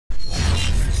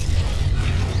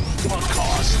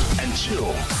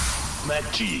Chill.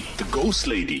 MacG, the Ghost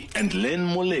Lady, and Len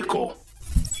Moleko.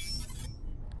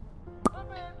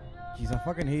 Jeez, I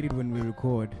fucking hate it when we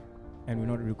record and we're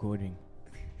not recording.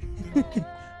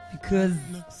 Because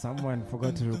someone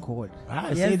forgot to record.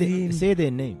 Say their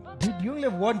name. Dude, you only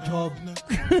have one job.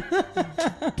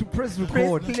 To press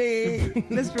record. press play.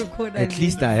 Let's record. At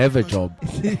least I have a job.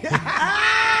 Is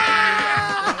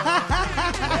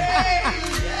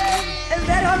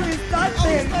that how we start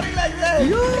things? Starting like that.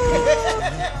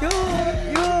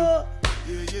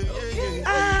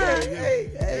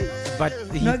 But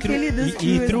No, clearly this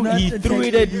he crew is threw not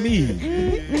it at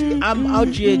me. I'm out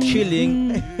here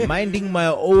chilling, minding my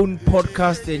own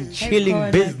podcast and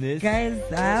chilling business. Guys,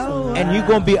 ow. And you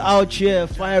gonna be out here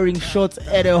firing shots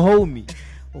at a homie.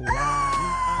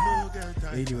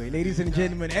 Anyway, ladies and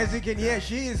gentlemen, as you can hear,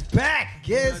 she is back.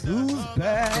 Guess who's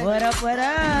back? What up, what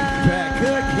up? Back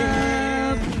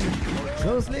again.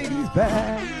 Those ladies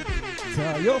back.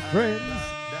 Tell your friends.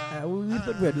 We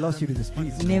thought we had lost you to the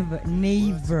streets. Never, ever.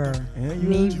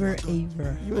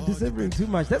 You were Decembering too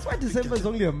much. That's why December is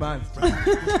only a month.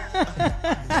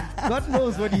 God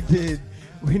knows what he did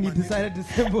when he decided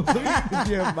December was only going to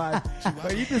be a month.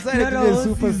 But he decided to be a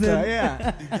superstar.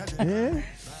 Yeah.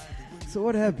 So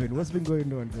what happened? What's been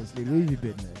going on, firstly? Where have you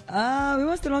been, man? When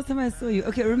was the last time I saw you?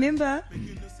 Okay, remember?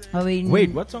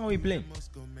 Wait, what song are we playing?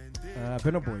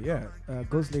 Burna Boy, yeah.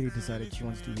 Ghost Lady decided she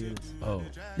wants to hear this. Oh,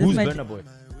 who's Burna Boy?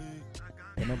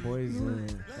 Burna Boy is...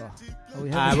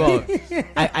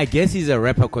 I guess he's a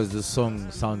rapper because the song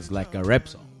sounds like a rap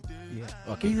song. Yeah.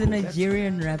 Okay, He's a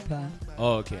Nigerian rapper.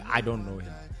 Oh, okay. I don't know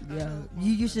him. Yeah,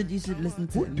 you should listen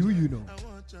to What him. do you know?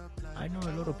 I know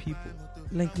a lot of people.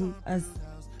 Like who? Us.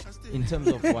 In terms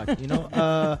of what?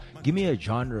 Give me a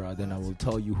genre, then I will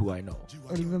tell you who I know.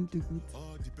 Oliver Mtukut.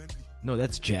 No,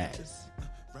 that's jazz.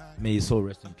 May his soul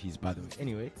rest in peace, by the way.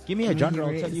 Anyway, give me a genre,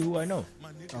 I'll tell you who I know.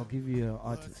 I'll give you an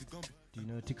artist. Do you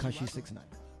know Tekashi 69?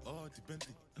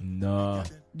 No.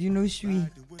 Do you know Shui?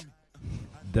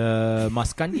 The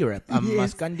Maskandi rap.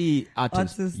 Yes. Maskandi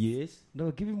artist. Yes.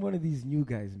 No, give him one of these new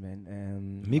guys,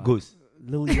 man. Migos.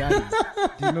 Lil Yachty.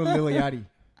 Do you know Lil Yachty?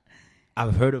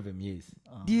 I've heard of him, yes.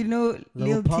 Do you know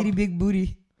Lil Pump? Titty Big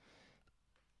Booty?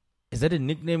 Is that a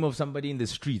nickname of somebody in the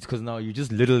streets? Because now you're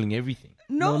just littling everything.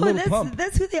 No, Lil Pump.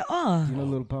 that's who they are. Do you know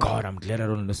Lil Pump? God, I'm glad I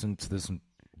don't listen to this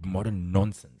modern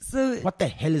nonsense. So What the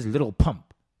hell is Little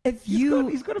Pump? if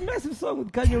He's got a massive song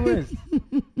with Kanye West.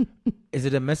 Is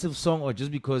it a massive song, or just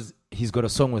because he's got a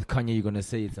song with Kanye, you're going to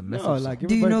say it's a massive song?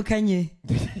 do you know Kanye?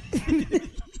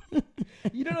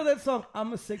 You don't know that song?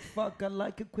 I'm a sick fuck, I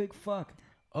like a quick fuck.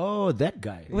 Oh, that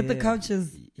guy. With the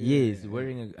couches. Yes,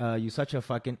 wearing you such a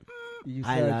fucking... You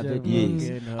I such love a it, yes.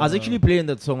 fucking, I was actually playing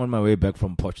that song on my way back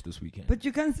from Poch this weekend. But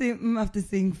you can't say after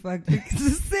saying fuck. It's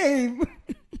the same.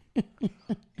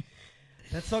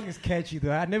 That song is catchy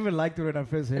though. I never liked it when I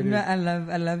first heard No, it. I love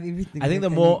everything. I think the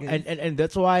that more... Kanye does. And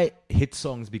that's why hit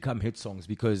songs become hit songs,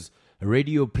 because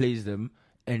radio plays them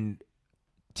and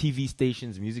TV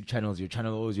stations, music channels, your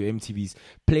Channel O's, your MTVs,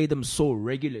 play them so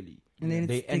regularly. And then it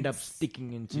they end up sticks.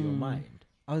 sticking into your mind.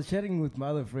 I was chatting with my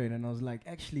other friend and I was like,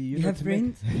 actually, You have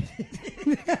friends? Hey,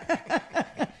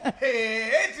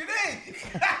 today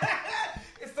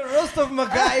it's the roast of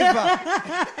MacGyver.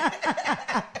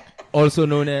 Also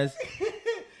known as...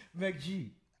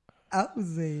 MacG. I was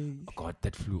saying. Oh God,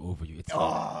 that flew over you. It's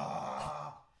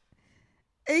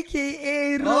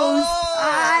AKA Roast.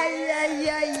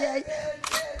 Ay.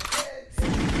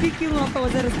 Speaking of, I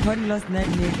was at a party last night,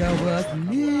 nigga. Was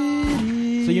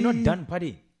lit. So you're not done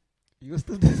partying? You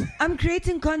still I'm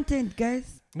creating content,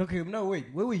 guys. Okay, no,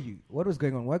 wait. Where were you? What was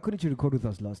going on? Why couldn't you record with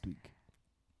us last week?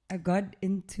 I got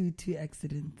into 2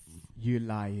 accidents. You're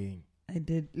lying. I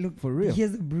did. Look, For real?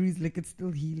 Here's a bruise, like it's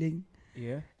still healing.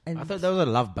 Yeah. And I thought that was a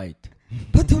love bite.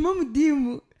 But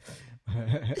Mudimo.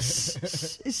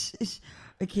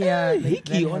 Okay,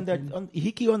 Hickey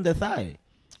on the thigh.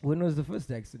 When was the first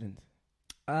accident?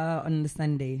 on the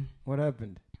Sunday. What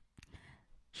happened?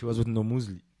 She was with no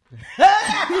muesli.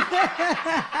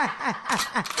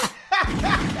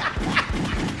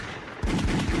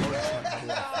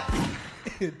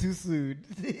 Too soon.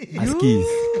 Askies.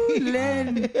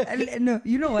 No,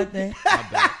 you know what?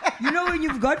 You know when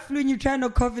you've got flu and you're trying to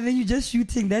cough and then you're just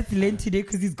shooting. That's Len today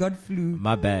because he's got flu.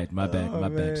 My bad. Oh,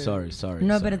 man. Sorry. No, sorry.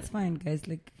 but it's fine, guys.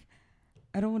 Like,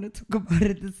 I don't want to talk about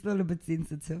it. It's still a bit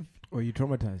sensitive. Were you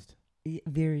traumatized? Yeah,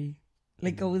 very.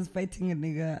 Like, I was fighting a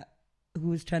nigga who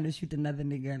was trying to shoot another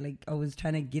nigga. Like, I was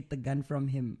trying to get the gun from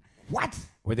him. What?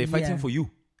 Were they fighting Yeah. for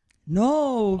you?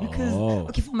 No, because Oh.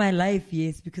 okay, for my life,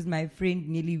 yes, because my friend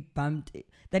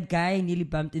that guy nearly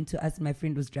bumped into us. My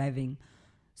friend was driving,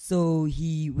 So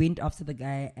he went after the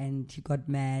guy and he got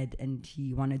mad and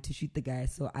he wanted to shoot the guy.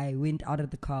 So I went out of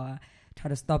the car, tried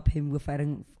to stop him. We're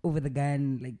fighting over the guy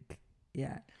and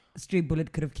a stray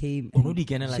bullet could have came. And shit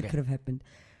could have happened.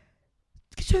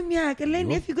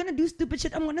 If you're gonna do stupid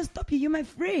shit, I'm gonna stop you. You're my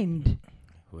friend.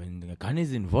 When the gun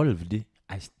is involved,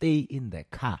 I stay in the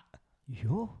car.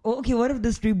 Yo. Oh, okay, what if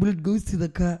the stray bullet goes to the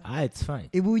car? It's fine.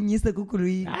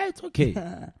 It's okay.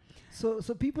 So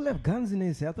people have guns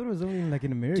in SA. I thought it was only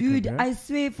in America. Dude, right? I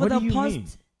swear for What the do you past... mean?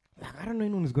 I don't know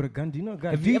anyone who's got a gun. Do you know a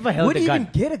gun? Have you ever held Where a do you gun?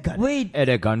 even get a gun? Wait. At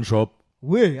a gun shop.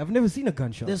 Where? I've never seen a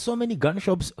gun shop. There's so many gun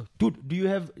shops. Dude,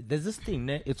 there's this thing,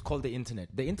 it's called the internet.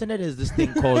 The internet is this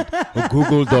thing called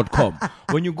google.com.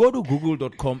 When you go to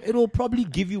google.com, it will probably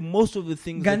give you most of the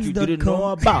things that you didn't know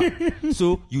about.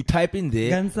 So you type in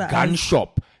there, gun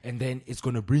shop, and then it's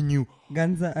going to bring you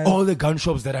all the gun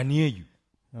shops that are near you.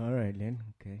 All right, Len.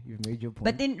 Okay, you've made your point.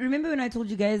 But then, remember when I told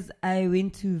you guys I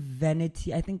went to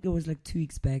Vanity? I think it was 2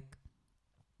 weeks back.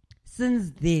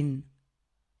 Since then,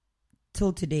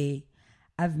 till today,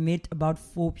 I've met about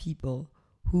 4 people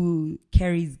who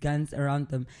carries guns around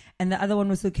them. And the other one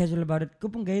was so casual about it.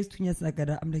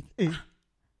 I'm like,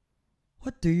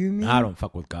 what do you mean? I don't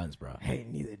fuck with guns, bro. Hey,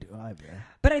 neither do I, bro.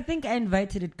 But I think I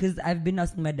invited it because I've been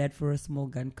asking my dad for a small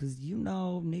gun because,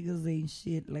 niggas ain't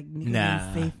shit. Niggas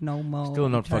ain't safe no more. Still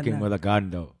not fucking with a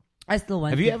gun, though. I still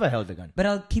want Have you ever held a gun? But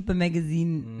I'll keep a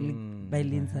magazine by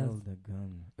Lynn's house. Held a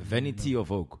gun. Vanity or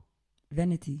Vogue?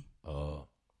 Vanity. Oh.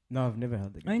 No, I've never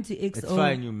held a I gun. went to XO. It's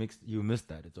fine, you missed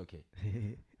that. It's okay.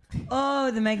 Oh,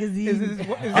 the magazine. Is this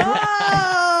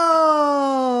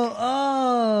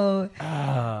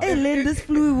Hey, Lynn, this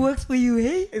flu works for you,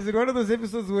 hey? Is it one of those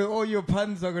episodes where all your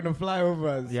puns are gonna fly over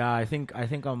us? Yeah, I think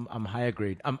I'm higher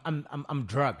grade. I'm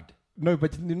drugged. No,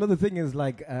 but the thing is,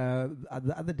 the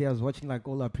other day I was watching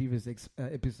all our previous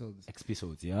episodes.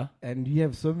 Episodes, yeah. And you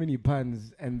have so many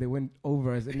puns, and they went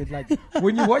over us. And it's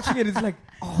when you're watching it, it's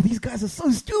oh, these guys are so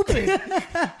stupid.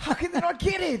 How can they not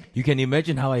get it? You can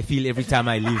imagine how I feel every time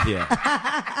I leave here.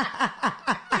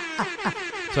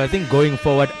 So I think going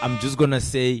forward, I'm just gonna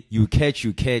say, you catch.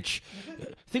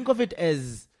 Think of it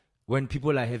as when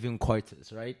people are having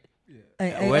coitus, right?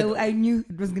 I knew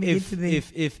it was going to get to there.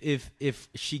 If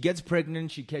she gets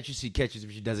pregnant, she catches.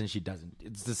 If she doesn't, she doesn't.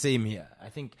 It's the same here. I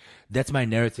think that's my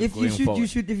narrative if going you shoot, forward. you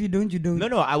shoot. If you don't, you don't.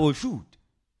 No, I will shoot.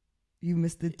 You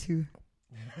missed it too.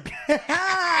 It's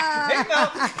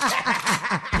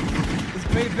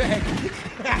payback.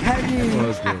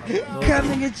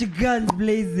 Coming at your guns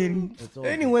blazing.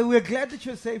 Anyway, we're glad that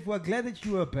you're safe. We're glad that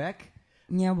you are back.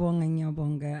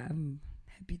 Nyabonga. I'm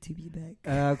happy to be back.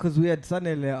 Because we had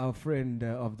Sanele, our friend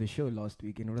of the show last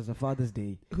week, and it was a Father's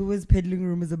Day. Who was peddling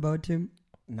rumors about him?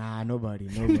 Nah, nobody.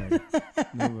 Nobody.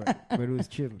 But it was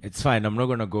chill. It's fine. I'm not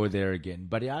gonna go there again.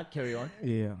 But yeah, carry on.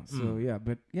 Yeah. So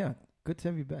good to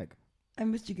have you back. I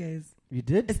missed you guys. You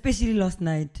did? Especially last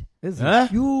night. Is it? Huh?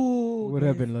 What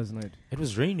happened last night? It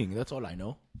was raining. That's all I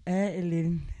know.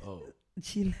 Ellen. Oh.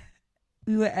 Chill.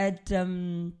 We were at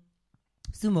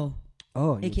Sumo.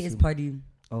 Oh, AK's party.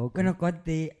 Oh, okay. When I got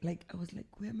there, I was like,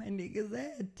 where my niggas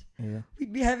at? Yeah.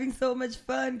 We'd be having so much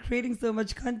fun, creating so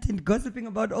much content, gossiping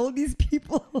about all these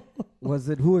people. Who was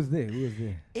there?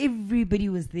 Everybody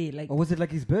was there. Or was it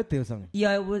his birthday or something?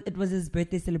 Yeah, it was his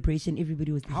birthday celebration.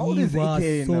 Everybody was there. How old is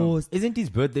AKA now? Isn't his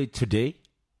birthday today?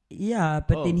 Yeah,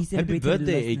 but then he celebrated happy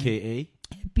birthday, last night. AKA.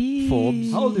 Happy.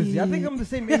 Forbes. How old is he? I think I'm the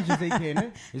same age as AKA,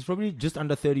 no? He's probably just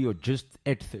under 30 or just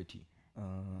at 30.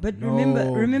 But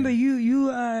remember, you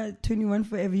are 21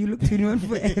 forever. You look 21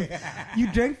 forever.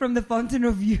 You drank from the fountain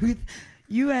of youth.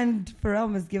 You and Pharrell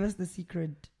must give us the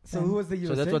secret. So who was the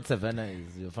So that's what Savannah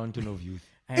is, the fountain of youth.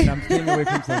 And I'm staying away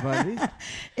from Savannah.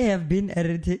 Hey, I've been at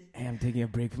it. Hey, I'm taking a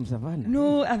break from Savannah.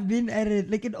 No, I've been at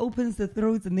it. It opens the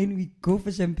throats and then we go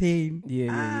for champagne.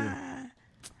 Yeah.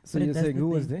 So But you're that's saying the who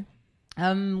was thing.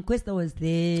 there? Questa was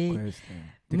there.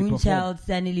 Did he Moonchild,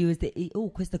 Stanley was there. Oh,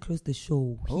 Questa closed the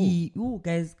show. Guys, Who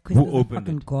Questa's a opened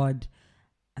fucking it? god.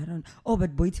 I don't. Oh,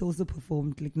 but Boiti also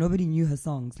performed. Nobody knew her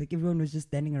songs. Everyone was just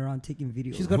standing around taking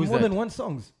videos. She's got Who's more that? than one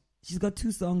songs. She's got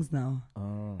 2 songs now.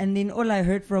 Oh. And then all I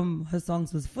heard from her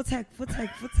songs was Futak.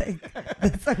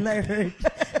 That's all I heard.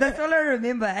 That's all I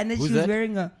remember. And then Who's she was that?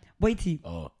 wearing a Boiti.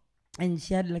 Oh. And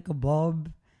she had a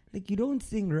bob. You don't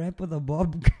sing rap with a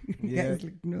bob. Yeah. Guys,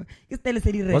 no.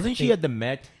 Wasn't she at the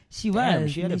Met? She was. Damn,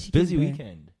 she had a She busy came back.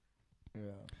 weekend. Yeah.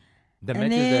 The And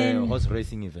Met is then- a horse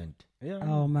racing event. Yeah.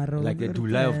 Oh, my Like the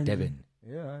July of Devon.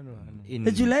 Yeah, I know.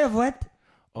 The July of what?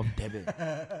 Of Devon.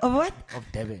 Of what? Of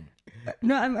Devon.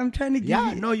 No, I'm trying to give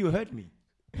Yeah, you. no, you heard me.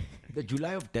 The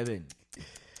July of Devon.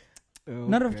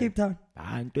 Not of Cape Town.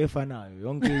 Nto efanayo,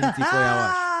 yonke insiko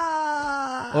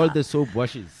yawash. All the soap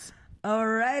washes.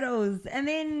 Alrightos. And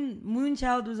then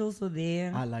Moonchild was also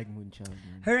there. I like Moonchild.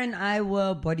 Man. Her and I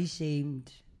were body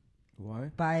shamed.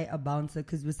 Why? By a bouncer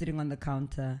because we're sitting on the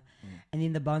counter. And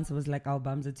then the bouncer was like, our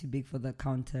bums are too big for the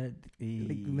counter.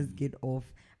 Like, we must get off.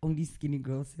 Only skinny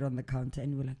girls sit on the counter.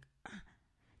 And we're like, ah.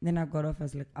 Then I got off. I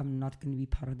was like, I'm not going to be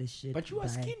part of this shit. But you are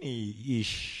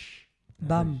skinny-ish.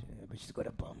 Bum. But she's got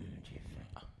a bum.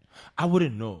 I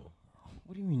wouldn't know.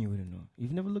 What do you mean you wouldn't know?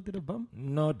 You've never looked at a bum?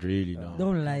 Not really, no.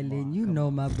 Don't lie, Lynn. You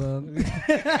know my bum.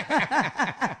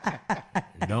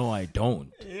 No, I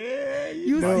don't.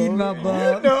 You seen my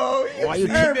bum. No. Why you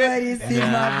Everybody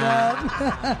seen my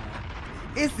bum.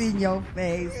 It's in your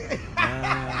face.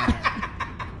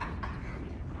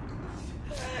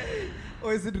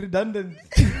 Or is it redundant?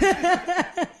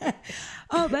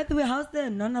 Oh, by the way, how's the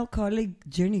non-alcoholic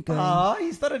journey going?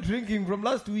 He started drinking from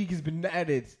last week. He's been at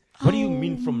it. What do you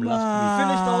mean from last He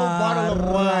finished the whole bottle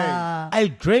of wine. week? I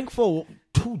drank for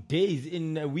 2 days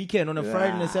in a weekend on a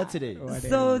Friday and a Saturday.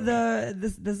 So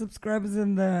the subscribers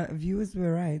and the viewers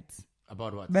were right.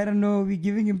 About what? Better know we're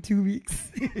giving him 2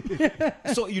 weeks.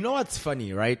 So you know what's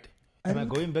funny, right? Am I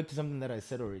going back to something that I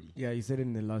said already? Yeah, you said it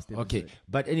in the last episode. Okay,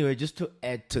 but anyway, just to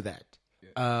add to that,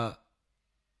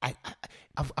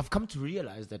 I've come to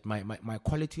realize that my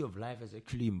quality of life has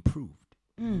actually improved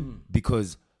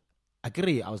because I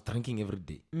was drinking every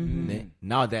day.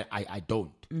 Now that I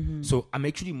don't, so I'm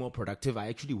actually more productive. I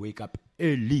actually wake up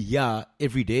earlier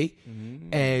every day,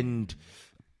 and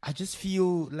I just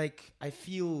feel like I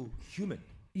feel human.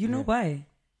 You know why?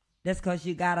 That's because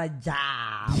you got a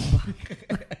job.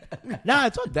 Nah,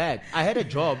 it's not that. I had a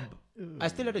job. I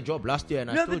still had a job last year,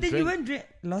 and I No, still but then drank. you went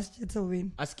last year to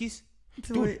win. Askis?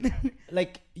 To Dude, win.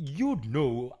 like you'd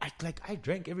know, I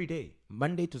drank every day,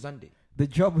 Monday to Sunday. The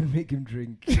job would make him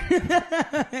drink.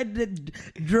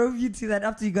 Drove you to that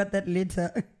after you got that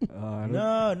letter.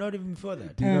 No, not even for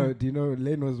that. Do you know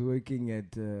Len was working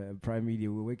at Prime Media.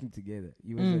 We were working together.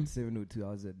 He was at 702. I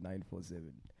was at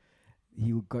 947.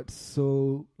 He got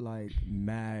so like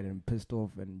mad and pissed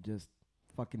off and just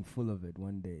fucking full of it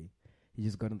one day. He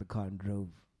just got in the car and drove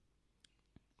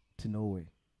to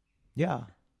nowhere. Yeah.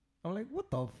 I'm like, what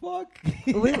the fuck?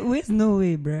 Where's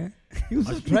Norway, bruh? He was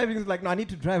just driving. He's like, no, I need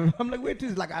to drive. I'm like, where to?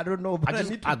 He's like, I don't know, but I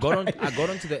need to I got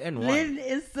onto the N1. Lynn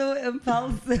is so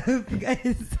impulsive,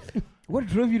 guys. What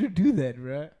drove you to do that,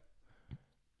 bro?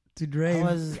 To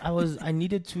drive. I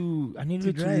needed to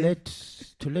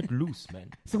let loose, man.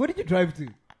 So where did you drive to?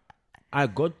 I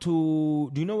got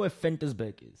to, do you know where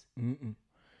Ventersburg is?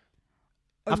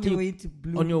 On your way to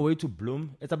Bloom. On your way to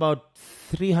Bloom. It's about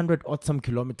 300 odd some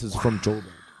kilometers from Joburg.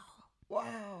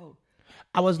 Wow.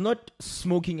 I was not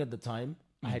smoking at the time.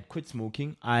 I had quit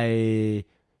smoking. I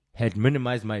had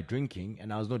minimized my drinking,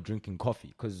 and I was not drinking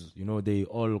coffee because, they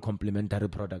all complementary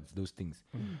products, those things.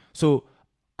 So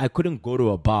I couldn't go to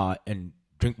a bar and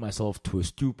drink myself to a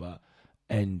stupor,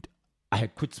 and I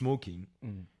had quit smoking,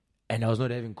 and I was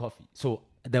not having coffee. So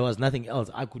there was nothing else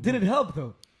I could do. Did it help,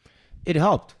 though? It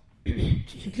helped.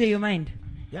 To clear your mind.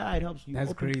 Yeah, it helps you.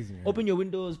 That's crazy, man. Open your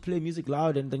windows, play music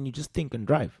loud, and then you just think and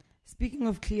drive. Speaking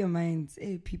of clear minds,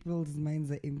 people's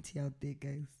minds are empty out there,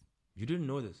 guys. You didn't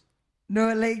know this?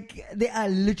 No, like, they are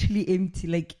literally empty.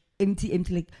 Like,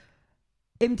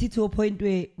 empty to a point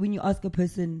where when you ask a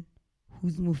person,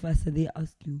 who's Mufasa, they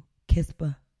ask you,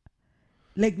 Kesper.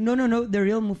 Like, no, the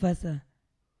real Mufasa.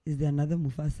 Is there another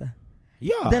Mufasa?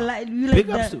 Yeah. Big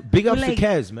ups to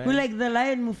Kaz, man. We like the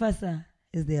lion Mufasa.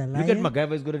 Is there a lion? Look at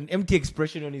MacGyver's got an empty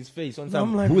expression on his face.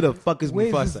 I'm like, who the fuck is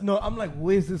Mufasa? Mufasa? I'm like,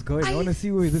 where's this going? I want to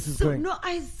see where this is going. No,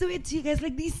 I swear to you guys,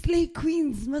 like, these slave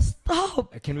queens must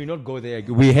stop. Can we not go there?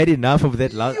 We had enough of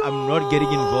that. I'm not getting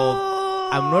involved.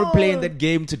 I'm not playing that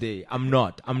game today. I'm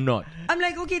not. I'm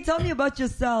like, okay, tell me about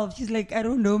yourself. She's like, I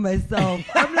don't know myself.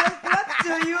 I'm like, what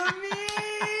do you mean?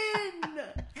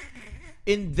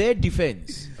 In their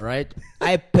defense, right,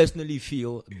 I personally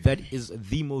feel that is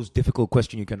the most difficult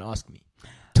question you can ask me.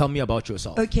 Tell me about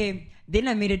yourself. Okay, then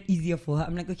I made it easier for her.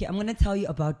 I'm like, okay, I'm going to tell you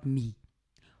about me.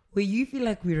 Where you feel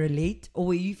like we relate, or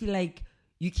where you feel like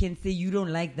you can say you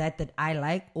don't like that I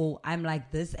like, or I'm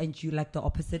like this and you like the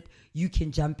opposite, you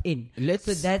can jump in.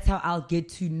 So that's how I'll get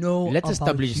to know. Let's about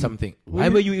establish you. something. Why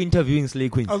were you interviewing Slay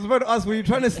Queens? I was about to ask, were you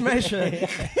trying to smash her?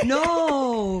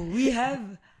 No, we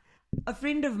have... A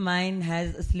friend of mine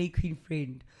has a slay queen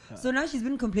friend. So now she's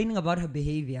been complaining about her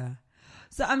behavior.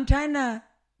 So I'm trying to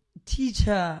teach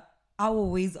her our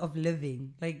ways of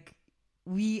living. Like,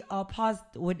 we are past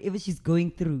whatever she's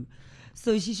going through.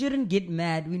 So she shouldn't get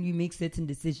mad when we make certain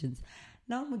decisions.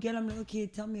 Now, Miguel, I'm like, okay,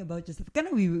 tell me about yourself.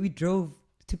 We drove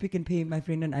to Pick and Pay, my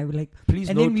friend and I were like, Please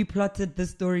and note, then we plotted the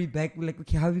story back. We're like,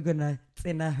 okay, how are we gonna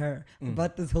send her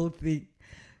about this whole thing?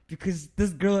 Because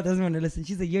this girl doesn't want to listen.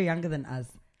 She's a year younger than us.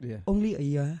 Yeah. Only a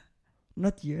year,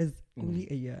 not years. Only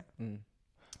a year.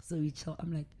 So we chill.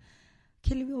 I'm like,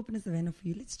 okay, let me open a Savannah for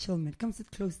you. Let's chill, man. Come sit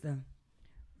closer.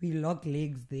 We lock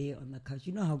legs there on the couch.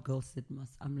 You know how girls sit, Moss.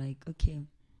 I'm like, okay.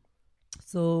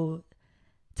 So,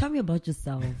 tell me about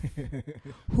yourself.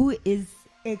 Who is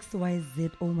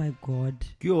XYZ? Oh my God.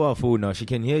 Give her phone now. She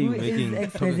can hear you Who is making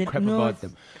XYZ? crap No, about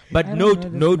them. But I don't know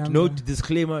this note, number.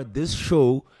 disclaimer. This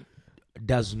show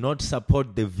does not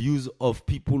support the views of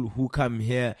people who come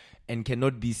here and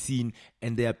cannot be seen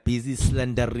and they are busy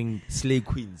slandering slay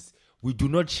queens. We do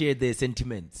not share their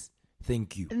sentiments.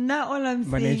 Thank you. Now all I'm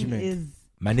Management. saying is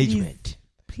Management.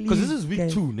 Please, Because this is week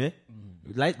guys, 2, ne?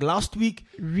 Like last week,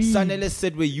 read. Sanele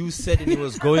said where you said and it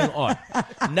was going on.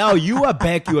 Now you are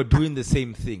back, you are doing the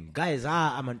same thing. Guys,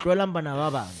 I'm a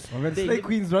Slay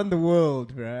Queens run the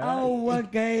world, right? Oh,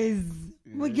 what guys?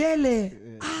 Mugele.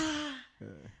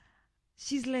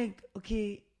 She's like,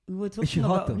 okay, we were talking she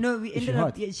hot, about. though? No, we Is she ended up.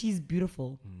 hot? Yeah, she's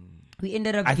beautiful. We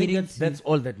ended up I think getting that's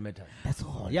all that matters. That's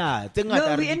all. Yeah.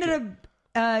 No, we ended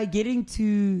up getting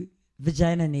to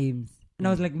vagina names, and I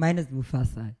was like, mine is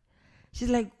Mufasa. She's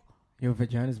like, Your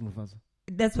vagina's Mufasa.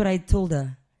 that's what I told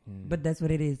her, but that's what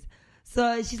it is.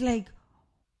 So she's like,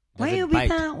 why Does it you bite?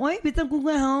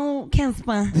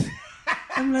 cancer?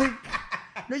 I'm like,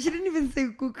 no, she didn't even say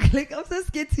cook. Like, I'm so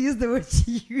scared to use the word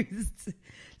she used.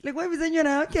 Like, why is you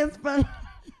now cancer?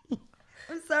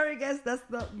 I'm sorry, guys, that's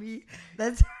not me.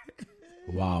 That's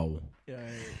Wow.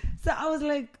 so I was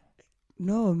like,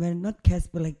 no, man, not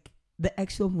Casper, like the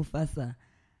actual Mufasa.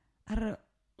 I don't know.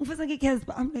 Mufasa get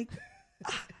Casper. I'm like,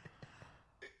 ah.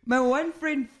 My one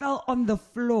friend fell on the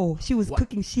floor. She was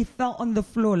cooking. She fell on the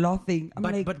floor laughing. I'm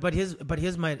like, But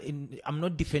here's my. I'm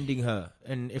not defending her,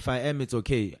 and if I am, it's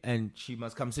okay. And she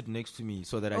must come sit next to me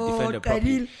so that I defend her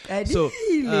properly. So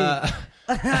he's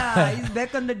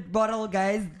back on the bottle,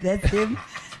 guys. That's him.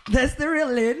 That's the real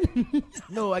Lynn.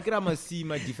 no, I must see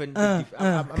my defend. I'm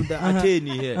the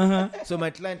attorney here, so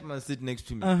my client must sit next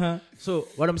to me. So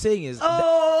what I'm saying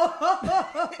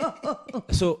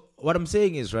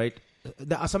is, right.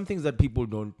 There are some things that people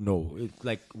don't know. It's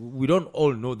like we don't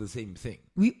all know the same thing.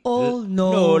 We all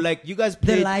know. No, like you guys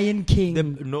played The Lion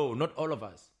King. No, not all of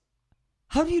us.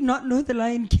 How do you not know The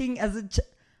Lion King as a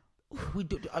We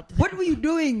do. What were you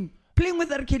doing? Playing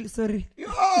with R. Kelly. Sorry.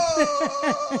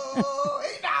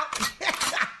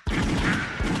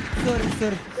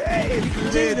 Sorry. We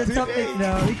can change the topic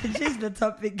now. We can change the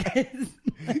topic, guys.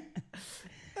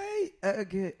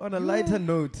 Okay, on a lighter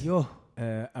note,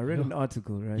 I read an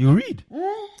article, right? You read?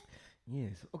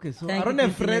 Yes. Okay, so Thank I don't you,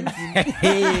 have friends.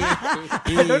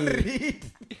 I don't read.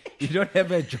 You don't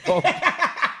have a job.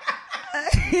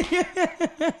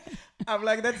 I'm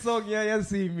like that song, yeah,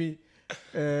 see me.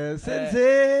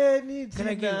 Sensei, Can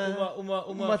I give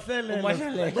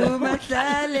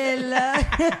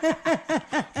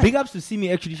big ups to Simi?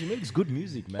 Actually, she makes good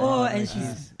music, man. Oh, and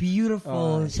she's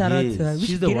beautiful. Shout out to her. We She's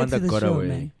should the get one her to that the got show, away.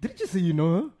 man. Didn't you say you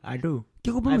know her? I do.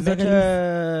 I I met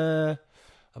her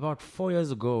about 4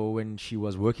 years ago when she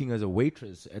was working as a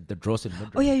waitress at the Dross in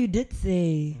Madrid. Oh yeah, you did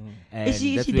say. And Is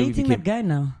she that's where we dating became- that guy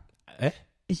now? Eh?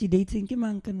 Is she dating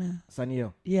Kimankana?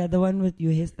 Sanio. Yeah, the one with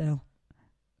your hairstyle.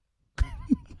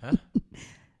 Huh?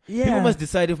 Yeah. People must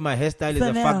decide if my hairstyle is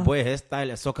a Sanel. fuckboy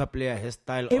hairstyle, a soccer player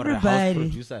hairstyle, or a house Everybody.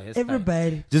 producer hairstyle.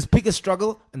 Everybody. Just pick a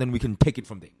struggle and then we can take it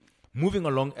from there. Moving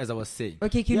along, as I was saying.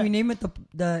 Okay, can Yeah. we name it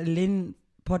the Lynn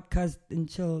podcast and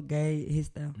chill guy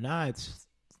hairstyle? Nah, it's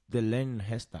the Len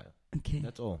hairstyle. Okay.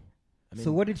 That's all. I mean,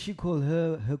 So what did she call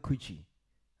her Kuchi?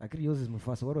 I could yours is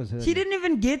Mufasa. What was her? She didn't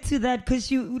even get to that because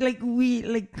she we're like,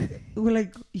 who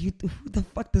the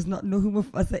fuck does not know who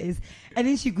Mufasa is? And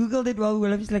then she googled it while we were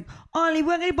like, she's like, only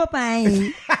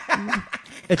Popeye.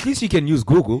 at least you can use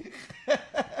Google.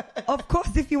 Of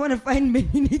course, if you want to find me,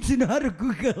 you need to know how to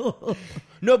Google.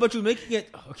 No, but you're making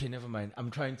it. Okay, never mind. I'm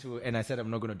trying to, and I said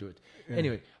I'm not going to do it. Yeah.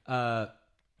 Anyway,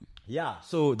 yeah,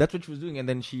 so that's what she was doing. And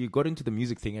then she got into the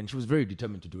music thing and she was very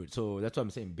determined to do it. So that's why I'm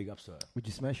saying big ups to her. Would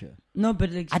you smash her? No,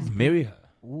 but like, I'd marry her.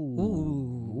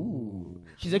 ooh.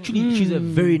 She's actually, she's a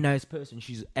very nice person.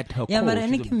 She's at her Yeah, core. but I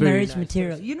she's think a very marriage nice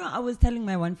material. person. You know, I was telling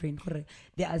my one friend,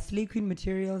 there are slay queen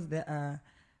materials, there are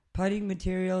partying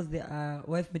materials, there are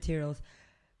wife materials.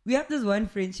 We have this one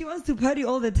friend, she wants to party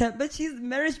all the time, but she's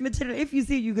marriage material. If you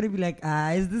see, you're going to be like,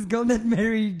 is this girl not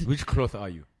married? Which cloth are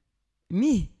you?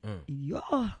 Me? Yo,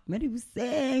 Mary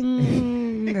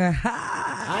Hussein.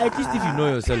 At least if you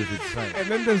know yourself, it's fine. And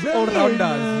then there's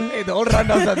all-rounders. Hey, the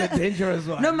all-rounders are the dangerous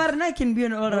ones. No, Marna, I can be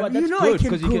an all-rounder. that's You know good, I can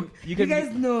 'cause cook. you can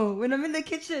guys know when I'm in the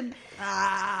kitchen.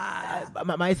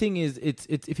 My thing is, it's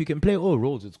if you can play all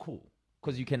roles, it's cool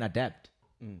because you can adapt.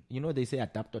 You know they say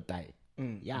adapt or die.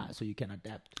 Yeah, so you can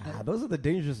adapt. Those are the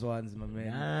dangerous ones, my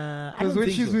man. I Because don't when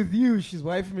think she's so. with you, she's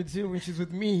wife material. When she's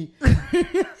with me,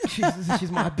 she's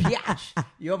my biatch.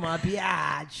 You're my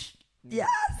biatch.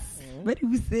 Yes. What are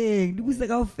you saying? You like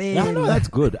how fair. Yeah, no, that's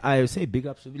good. I say big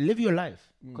ups. Live your life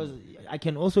because I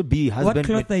can also be husband. What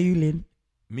cloth are you in?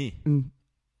 Me.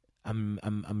 I'm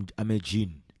a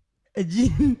gene. A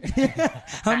jean.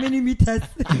 How many meters?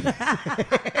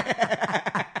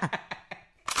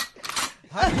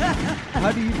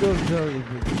 How do you know tell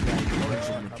if it's like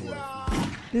husband material?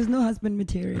 There's no husband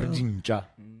material. Ginger.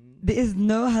 There is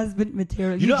no husband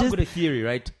material. You know, I've just, got a theory,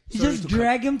 right? you Sorry just to cut.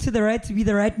 drag him to the right to be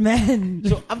the right man.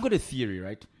 So I've got a theory,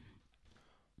 right?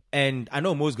 And I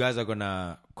know most guys are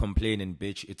gonna complain and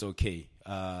bitch. It's okay.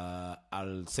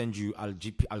 I'll send you. I'll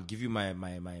give you my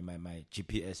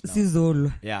GPS now.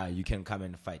 Sizolo. Yeah, you can come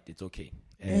and fight. It's okay.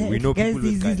 We know guys, people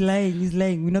with he's lying. He's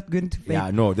lying. We're not going to fight. Yeah,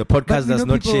 no, the podcast But we does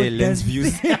know not people share with lens guns.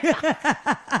 views.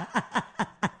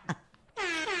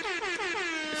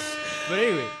 But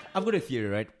anyway, I've got a theory,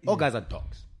 right? All guys are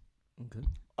dogs. Okay.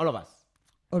 All of us.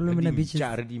 All women are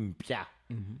bitches.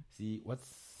 See,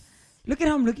 what's... Look at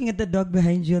how I'm looking at the dog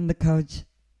behind you on the couch.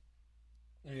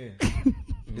 Yeah.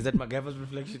 Is that MacGyver's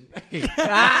reflection?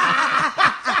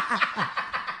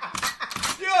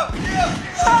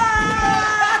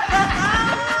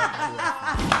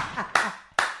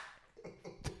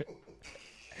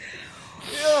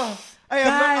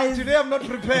 Today I'm not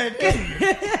prepared.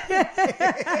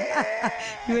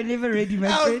 You were never ready, my I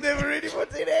was friend. never ready for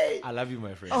today. I love you,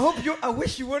 my friend. I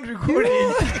wish you weren't recording.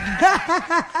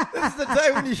 This is the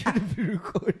time when you shouldn't be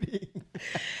recording.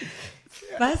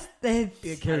 Bastard.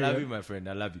 I love you, my friend.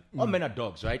 I love you. All men are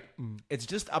dogs, right? It's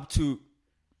just up to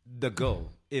the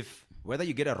girl. If whether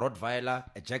you get a Rottweiler,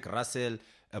 a Jack Russell,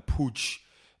 a Pooch,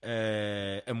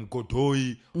 a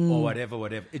Mgodoi, or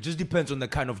whatever. It just depends on the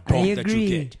kind of dog that you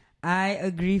get. I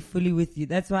agree fully with you.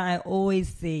 That's why I always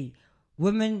say,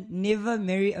 women, never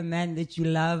marry a man that you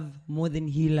love more than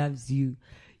he loves you.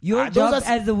 Your job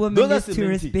as a woman is to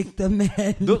respect the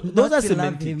man, Those not are to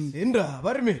love semantics. him. Indra,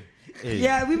 what do you mean? Hey.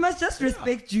 Yeah, we must just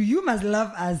respect you. You must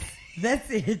love us. That's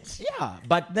it. Yeah,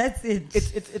 but That's it.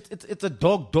 it's a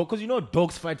dog because you know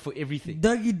dogs fight for everything.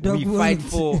 Doggy dog We fight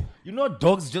world. for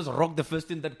dogs just rock the first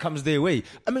thing that comes their way.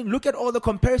 I mean, look at all the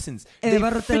comparisons. They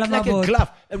Barotela fit like a Mabot.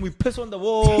 glove, and we piss on the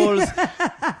walls.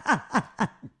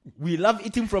 We love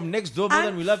eating from next door more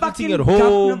than we love eating at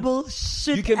home.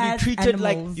 You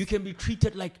can be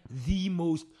treated like the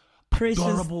most Precious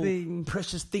adorable, thing.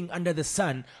 precious thing under the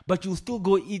sun, but you'll still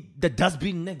go eat the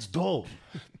dustbin next door.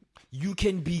 You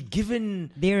can be given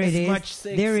as much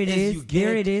sex as you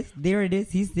get. There it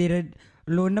is. He said it.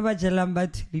 Lona ba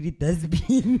jalamba to the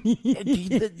dustbin.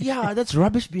 Yeah, that's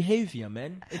rubbish behavior,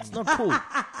 man. It's not cool.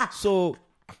 So,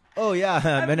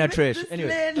 men are trash. Anyway,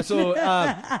 man. so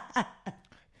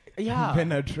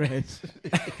Men are trash.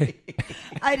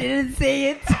 I didn't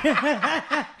say it.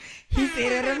 He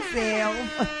said it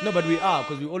himself. No, but we are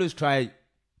because we always try.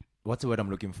 What's the word I'm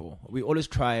looking for? We always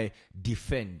try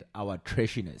defend our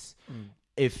trashiness.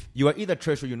 If you are either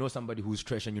trash or you know somebody who's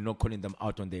trash and you're not calling them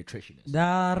out on their trashiness.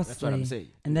 That's what I'm saying.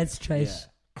 And that's trash.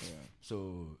 Yeah.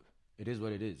 So it is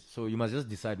what it is. So you must just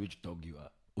decide which dog you are.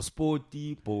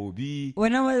 Sporty, Bobby.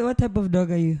 What type of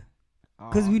dog are you?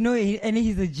 Because we know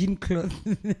he's a gene cloth.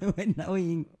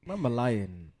 I'm a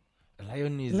lion. A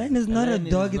lion is not a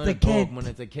dog, it's a dog, cat. Man,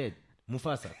 it's a cat.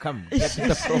 Mufasa, come. Get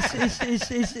the frog.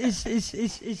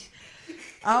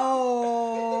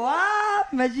 Oh,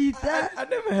 Majita. I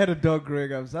never had a dog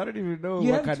growing up, so I don't even know You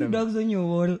what have kind two of dogs on your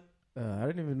wall. I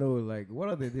don't even know, like, what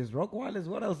are they? There's Rottweilers.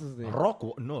 What else is there?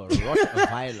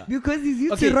 Rottweiler. Because he's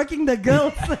used Okay. to rocking the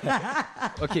girls.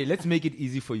 Okay, let's make it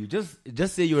easy for you. Just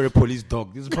say you're a police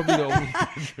dog. This is probably the only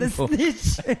The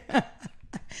snitch.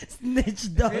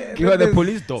 Snitch dog. You are the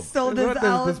police dog. Sold There's us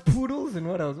out. there's poodles and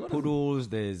what else? Poodles,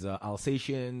 there's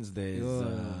Alsatians, there's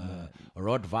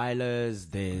Rottweilers,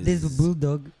 There's a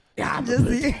bulldog. Yeah,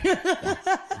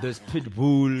 there's pit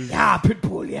bulls. yeah, pit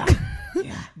bull, yeah.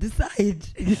 Decide.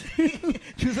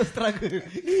 Choose a struggle.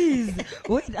 Please.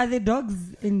 Wait, are there dogs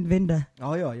in Venda?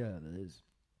 Oh, yeah, there is.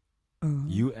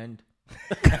 You and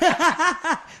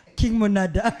King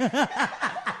Monada.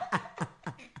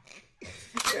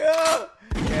 Yeah.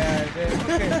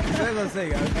 Okay, so as I was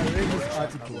saying, I read this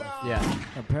article. yeah.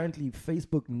 Apparently,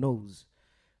 Facebook knows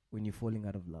when you're falling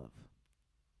out of love.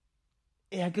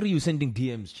 I agree. You sending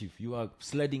DMs, chief. You are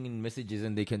sliding in messages,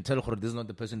 and they can tell this is not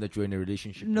the person that you're in a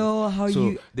relationship. No, with. how so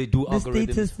you they do the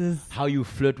algorithms. statuses. How you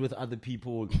flirt with other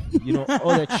people. You know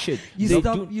all that shit.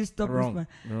 You stop. Wrong.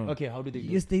 Okay, how do they do?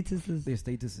 Your statuses. Their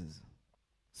statuses.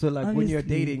 So like when you're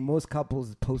dating, most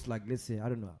couples post like, let's say, I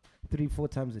don't know, 3-4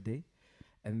 times a day,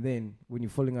 and then when you're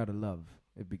falling out of love,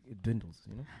 it dwindles.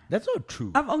 You know, that's not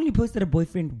true. I've only posted a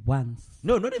boyfriend once.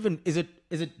 No, not even. Is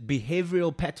it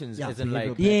behavioral patterns? Yeah, as in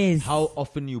like yes, how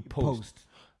often you post.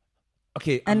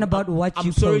 Okay, and about what I'm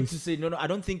you sorry post. to say, no, I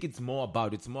don't think it's more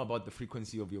about the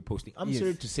frequency of your posting. I'm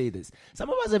sorry to say this. Some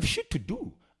of us have shit to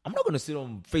do. I'm not going to sit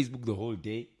on Facebook the whole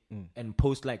day and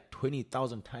post like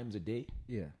 20,000 times a day.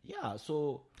 Yeah. Yeah,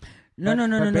 so... No.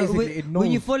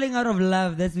 When you're falling out of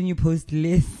love, that's when you post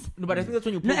less. No, but I think that's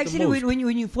when you post no, actually, the most.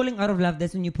 when you're falling out of love,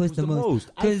 that's when you post the most.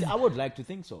 I would like to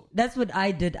think so. That's what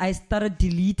I did. I started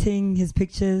deleting his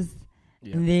pictures.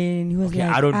 Yeah. And then he was like,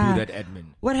 I don't do that, admin.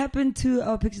 What happened to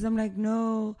our pictures? I'm like,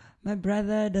 no, my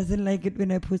brother doesn't like it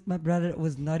when I post. My brother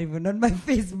was not even on my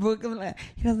Facebook. I'm like,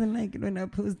 he doesn't like it when I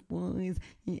post boys.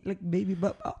 Like, baby,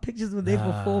 but our pictures were there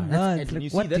for 4 months.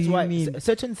 Like, what do you mean?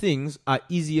 Certain things are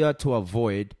easier to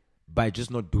avoid by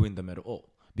just not doing them at all.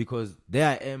 Because there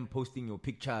I am posting your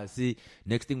picture. See,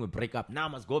 next thing we break up. Now I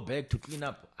must go back to clean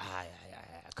up.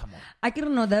 Come on. I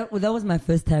couldn't know that was my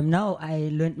first time. Now I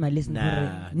learned my lesson.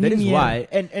 That is why.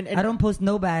 And I don't post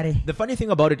nobody. The funny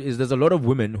thing about it is there's a lot of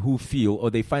women who feel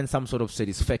or they find some sort of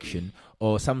satisfaction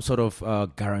or some sort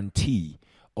of guarantee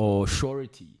or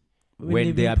surety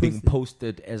when they are being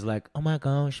posted as like, oh my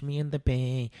gosh, me and the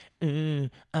bay.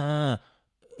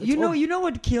 You know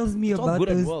what kills me about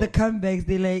the comebacks?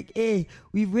 They're like, hey,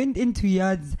 we went into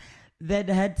yards that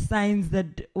had signs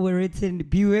that were written,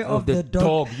 beware of the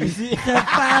dog. You see?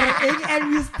 And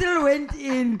we still went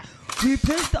in. We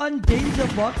pissed on danger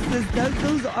boxes.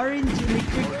 Those orange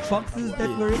electric boxes that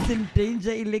were written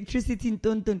danger, electricity in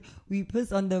Tonton. We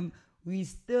pissed on them. We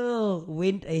still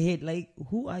went ahead. Like,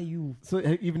 who are you? So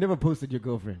you've never posted your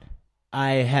girlfriend?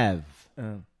 I have.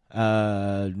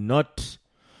 Not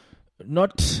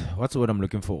what's the word I'm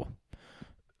looking for?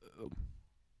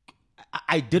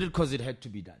 I did it because it had to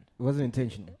be done. It wasn't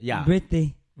intentional. Yeah.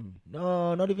 Birthday.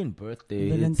 No, not even birthday.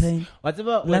 Valentine.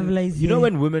 Whatever.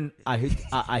 When women are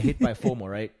hit by FOMO,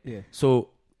 right? Yeah. So,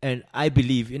 and I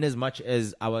believe in as much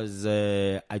as I was,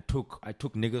 I took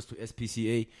niggas to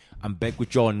SPCA. I'm back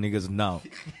with y'all niggas now.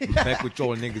 Man. I'm back with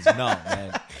y'all niggas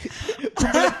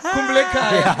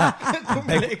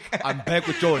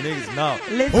now.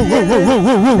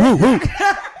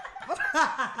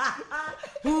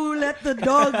 Who let the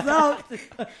dogs out?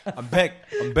 I'm back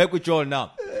with y'all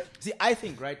now. See, I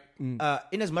think, right,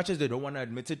 in as much as they don't want to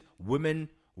admit it, women,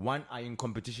 one, are in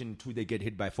competition, two, they get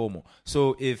hit by FOMO.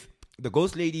 So if the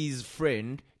ghost lady's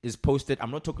friend is posted,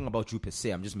 I'm not talking about you per se,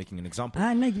 I'm just making an example.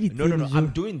 No, I'm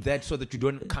doing that so that you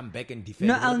don't come back and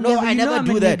defend I never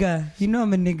do that. Nigga. You know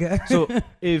I'm a nigga. So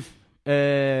if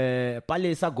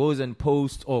Palesa goes and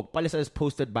posts, or Palesa is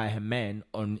posted by her man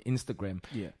on Instagram,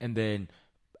 and then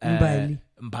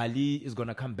Mbali is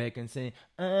gonna come back and say,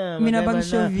 no, why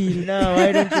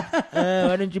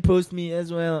don't you post me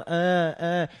as well?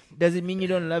 Does it mean you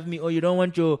don't love me or you don't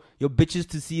want your bitches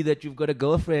to see that you've got a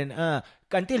girlfriend?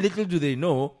 Little do they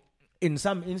know, in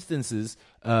some instances,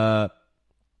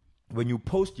 when you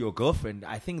post your girlfriend,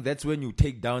 I think that's when you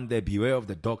take down the beware of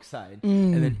the dog sign,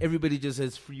 and then everybody just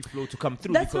has free flow to come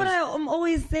through. That's what I'm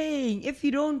always saying. If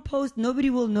you don't post, nobody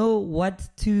will know what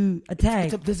to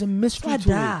attack. There's a mystery to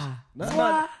it.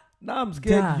 Now I'm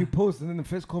scared you post and then the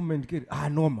first comment get,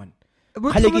 no man.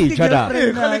 Each other.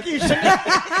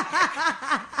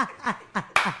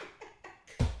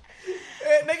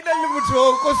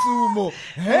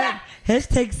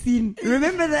 Hashtag scene.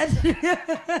 Remember that?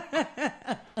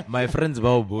 My friends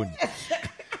Baobun.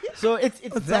 So it's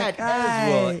that as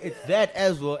well. It's that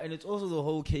as well, and it's also the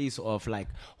whole case of like,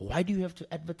 why do you have to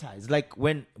advertise? Like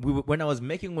when I was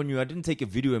making on you, I didn't take a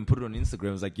video and put it on Instagram.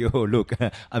 I was like, yo, look,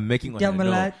 I'm making on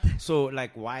you. So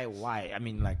like, why? I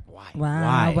mean, like, why?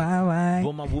 Why?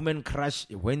 For my woman crush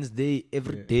Wednesday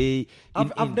every day.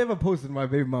 I've never posted my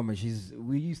baby mama.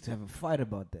 We used to have a fight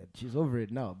about that. She's over it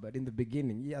now, but in the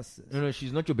beginning, yes. No,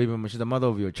 she's not your baby mama. She's the mother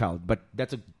of your child. But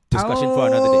that's a discussion for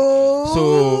another day.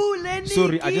 So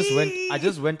sorry, I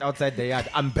just went outside the yard.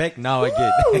 I'm back now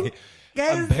again.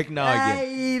 Guys, I'm back now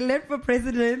again. I left for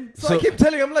president. So I keep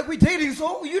telling him, like, we're dating,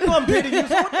 so you know I'm dating you.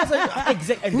 So what must I do?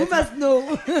 Exactly. Who must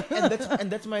know?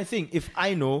 and that's my thing. If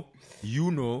I know,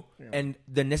 you know, and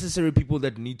the necessary people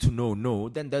that need to know,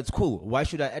 then that's cool. Why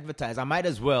should I advertise? I might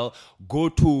as well go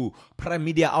to Prime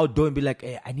Media Outdoor and be like,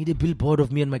 hey, I need a billboard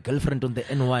of me and my girlfriend on the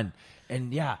N1.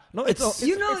 And yeah, no,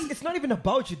 it's not even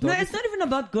about you, though. No, it's not even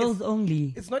about girls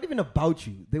only. It's not even about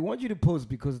you. They want you to post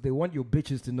because they want your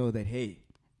bitches to know that, hey,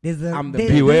 I'm the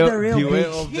real beware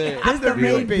bitch. Of the I'm the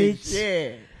real bitch.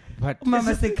 Yeah. But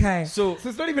Mama Sekai. So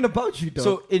it's not even about you, dog.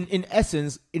 So in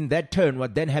essence, in that turn,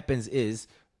 what then happens is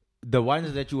the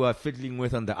ones that you are fiddling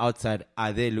with on the outside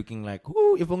are they looking like,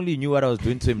 ooh, if only you knew what I was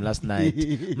doing to him last night.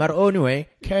 But anyway,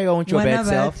 carry on with your bad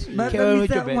self. Carry on with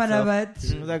your bad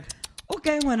self. Like,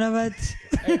 okay,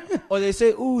 or they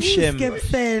say, ooh, shem.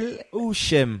 Ooh,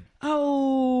 shem.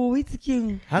 Oh, it's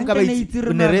king. Hanga ba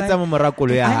uneretsa mo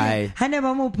morakolo ya hae. Ha ne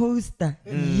ba mo poster.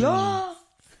 Yo.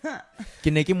 Ke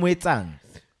ne ke mo etsang.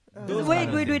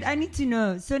 Wait. I need to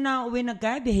know. So now, when a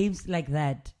guy behaves like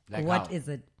that, like what is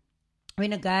it?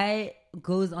 When a guy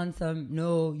goes on some,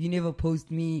 no, you never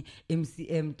post me,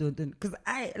 MCM, because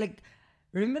I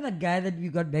remember that guy that we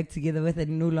got back together with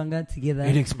and no longer together.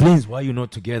 It explains why you're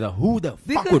not together. Who the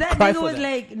fuck would cry for that? Because that nigga was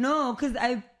like, no, because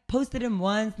I posted him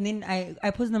once, and then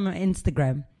I posted him on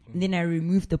Instagram, and then I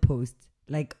removed the post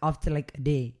after a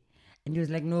day, and he was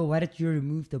like, no, why did you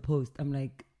remove the post? I'm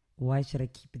like, why should I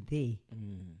keep it there?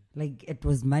 It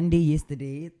was Monday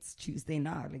yesterday. It's Tuesday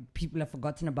now. People have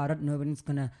forgotten about it. Nobody's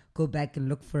gonna go back and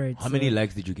look for it. How many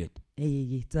likes did you get?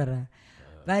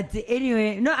 But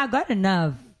anyway, no, I got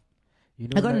enough.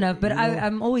 I got enough, but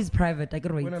I'm always private. I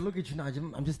gotta wait. When I look at you now,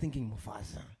 I'm just thinking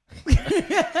Mufasa.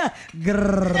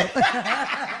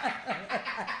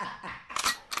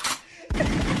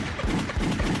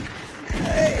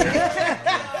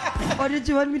 Or did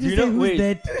you want me to say who's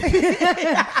that?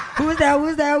 Who's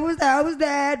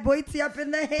that? Boy, up in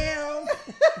the hill.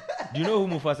 Do you know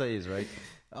who Mufasa is, right?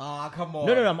 Come on.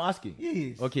 No, I'm asking.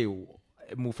 Yes. Okay,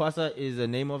 Mufasa is the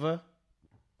name of a?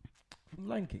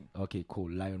 Lion King. Okay, cool.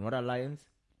 Lion. What are lions?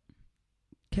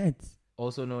 Cats.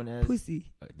 Also known as?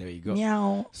 Pussy. There you go.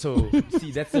 Meow. So,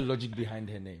 see, that's the logic behind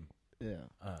her name. Yeah.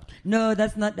 No,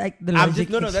 that's not the logic.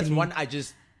 That's one I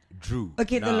just drew.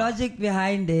 Okay, the logic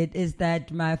behind it is that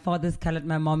my father's colored,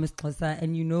 my mom is Xhosa,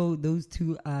 and those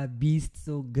two are beasts,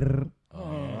 so grrr.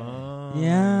 Oh.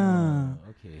 Yeah.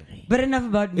 Okay. But enough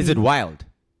about me. Is it wild?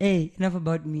 Hey, enough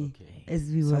about me. Okay. As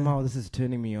we Somehow this is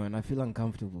turning me on. I feel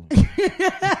uncomfortable.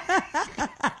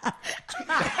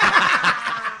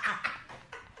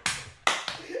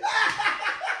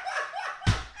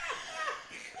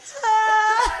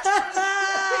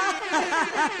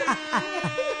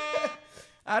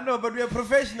 I know, but we are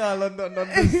professional on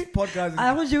this podcast.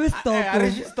 I want you to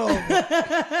stop.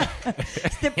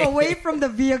 Step away from the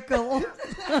vehicle. Before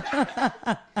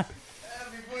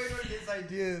you get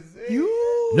ideas.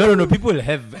 No. People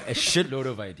have a shitload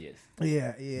of ideas.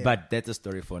 Yeah. But that's a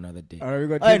story for another day. All right, we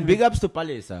got and big ups to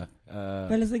Palesa.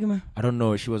 Palesa, I don't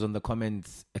know. She was on the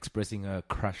comments expressing her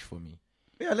crush for me.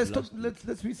 Yeah, let's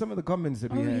read some of the comments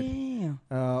that we had.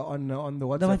 Yeah. On the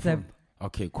WhatsApp. phone.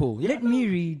 Okay, cool. Yeah, Let me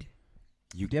read.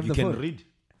 You can read.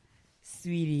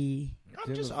 Sweetie.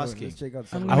 I'm just asking. Let's check out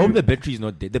I hope the battery is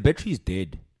not dead. The battery is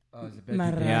dead. Oh, is the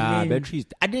battery dead? Yeah, battery is.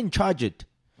 I didn't charge it.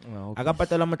 Oh, I got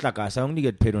patala matlaka, so I only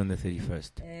get paid on the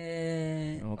 31st.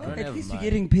 At least you're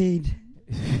getting paid.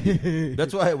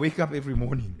 That's why I wake up every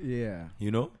morning. Yeah.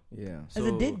 You know? Yeah. So, as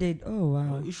a dead. Oh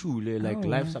wow. Issue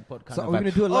life support kind so of. are we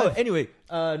gonna do a live? Oh, anyway.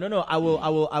 No. I will.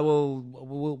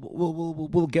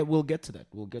 We'll get to that.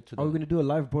 We'll get to that. Are we gonna do a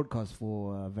live broadcast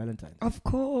for Valentine's? Of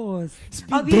course.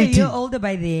 I'll be a year older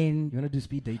by then. You wanna do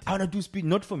speed dating? I wanna do speed,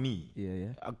 not for me.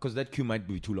 Yeah. Because that queue might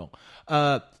be too long.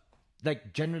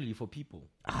 Generally for people.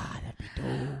 That'd be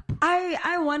dope.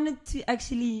 I wanted to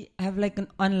actually have an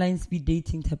online speed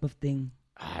dating type of thing.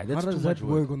 How does that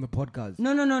work on the podcast?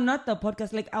 No, not the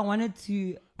podcast. I wanted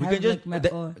to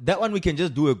that one we can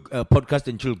just do a podcast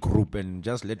and chill group and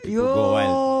just let people go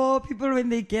wild. People when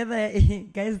they gather,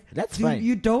 guys. That's fine.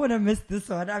 You don't want to miss this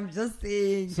one. I'm just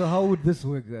saying. So how would this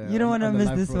work? You don't want to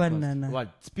miss this one, Nana.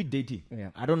 What? Speed dating?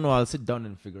 Yeah. I don't know. I'll sit down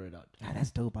and figure it out.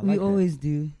 That's dope. We always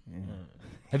do. Yeah.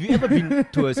 Have you ever been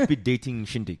to a speed dating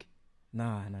shindig?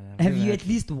 Nah. Have you at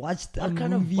least watched a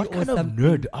movie what kind of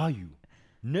nerd are you?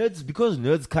 Nerds, because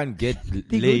nerds can't get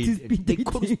laid.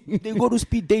 They go to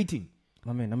speed dating.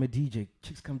 My man, I'm a DJ.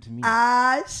 Chicks come to me.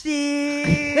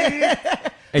 Shit.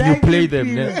 And you play them.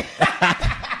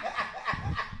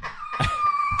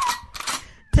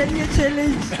 10-year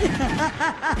challenge.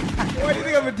 Why do you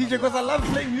think I'm a DJ? Because I love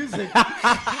playing music.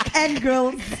 And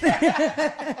girls.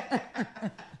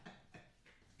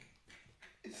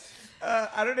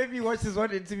 I don't know if you watched this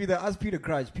one interview. They asked Peter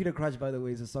Crouch. Peter Crouch, by the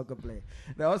way, is a soccer player.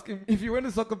 They asked him, if you were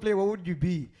a soccer player, what would you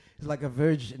be? He's like a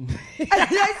virgin.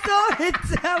 I saw it.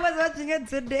 I was watching it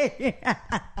today.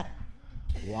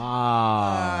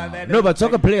 Wow. that No, is but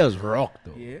soccer players rock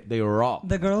though. Yeah. They rock.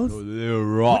 The girls? No, they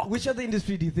rock. Which other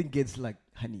industry do you think gets like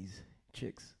honeys,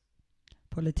 chicks?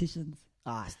 Politicians.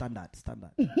 Standard.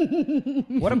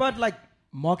 What about like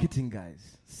marketing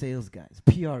guys, sales guys,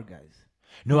 PR guys?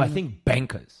 No, I think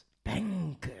bankers.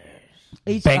 Bankers.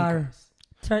 HR. Bankers.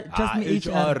 Trust me,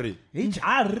 HR.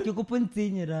 HR. Ke kopa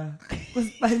ntsenye ra. Ko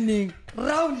spanning.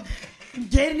 Round.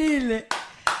 Genile.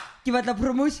 Ke batla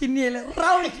promotion ele.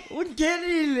 Round.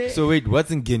 Ungenile. So wait,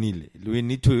 what's in Genile? We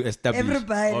need to establish.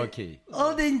 Everybody. Okay.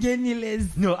 All the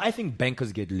Geniles. No, I think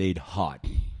bankers get laid hard.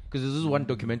 Because this is one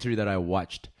documentary that I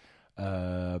watched. Wolf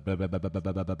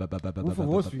of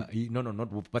Wall Street? No,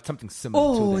 not Wolf, but something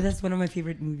similar to Oh, that. that's one of my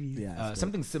favorite movies. Yeah.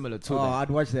 Something similar to Oh, that. I'd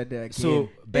watch that again. So,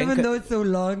 Even though it's so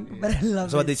long, but I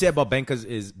love So it. what they say about bankers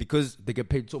is because they get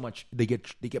paid so much, they get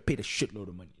paid a shitload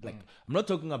of money. Like I'm not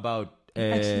talking about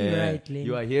Actually, right, Len.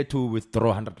 you are here to withdraw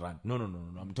 100 rand. No.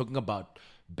 I'm talking about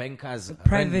bankers,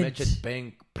 Private. merchant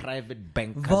bank, private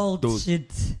bankers, Vault those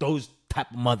shit. those type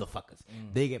motherfuckers.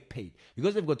 They get paid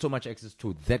because they've got so much access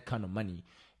to that kind of money.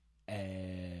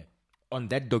 On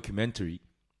that documentary,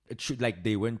 it should like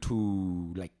they went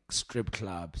to like strip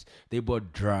clubs, they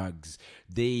bought drugs,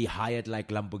 they hired like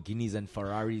Lamborghinis and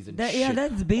Ferraris and shit. Yeah,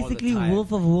 that's all the basically time.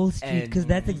 Wolf of Wall Street because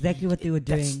And that's exactly what they were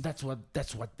doing. That's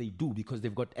what they do because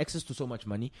they've got access to so much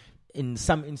money. In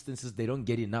some instances, they don't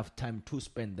get enough time to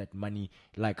spend that money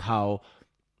like how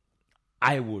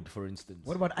I would, for instance.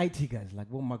 What about IT guys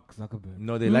like Mark Zuckerberg?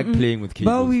 No, they like playing with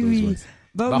cables. But we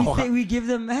Bahoga. say we give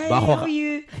them, hey, Bahoga. how are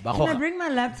you? Can I Bahoga. bring my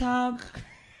laptop?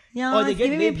 Yeah, Oh, they it's get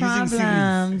giving me paid using Siri.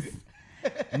 problems.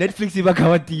 Netflix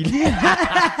ibakawatile.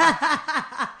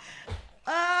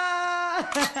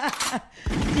 Do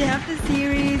you have the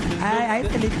series? I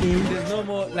still it. There's no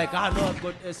more like no, I've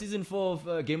got season 4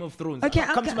 of Game of Thrones. Okay,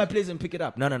 Come to okay. my place and pick it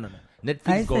up. No. I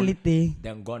Netflix still gone. it.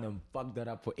 They're gonna fuck that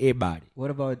up for everybody.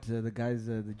 What about the guys,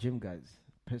 the gym guys,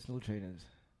 personal trainers?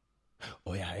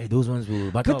 Oh yeah, hey, those ones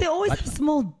will. But they always have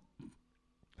small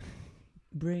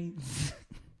brains.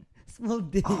 Small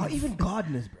dicks. Oh, even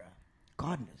gardeners, bro.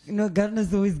 Gardeners. No,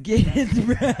 gardeners always get it,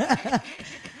 bro.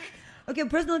 Okay,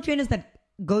 personal trainers that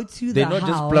go to They're the not house.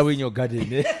 just plowing your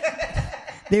garden. Eh?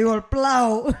 They will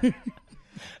plow.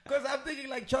 Because I'm thinking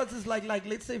like chances like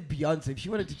let's say Beyonce, if she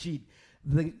wanted to cheat,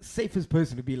 the safest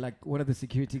person would be like one of the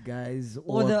security guys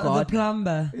or the gardener.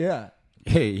 plumber. Yeah.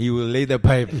 Hey, he will lay the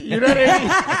pipe. You know what I mean?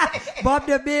 Bob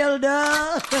the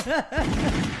Builder.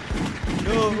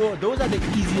 No, those are the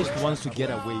easiest ones to get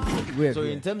away with. Weird, So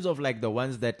yeah. in terms of like the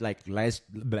ones that like likes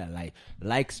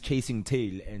chasing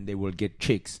tail and they will get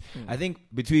chicks. I think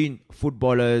between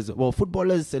footballers,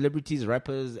 celebrities,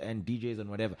 rappers, and DJs and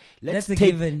whatever. That's a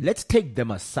given. Let's take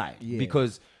them aside Yeah.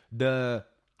 because the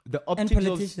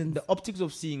politicians. optics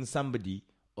of seeing somebody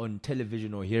on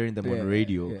television or hearing them Yeah, on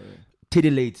radio yeah.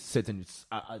 titillates certain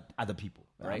other people.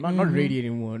 Right? Not radio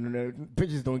anymore. No,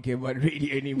 bitches don't care about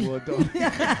radio anymore, though.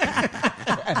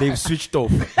 They've switched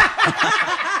off. They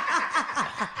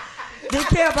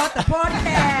care about the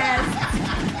podcast.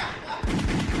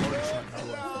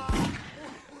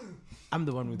 I'm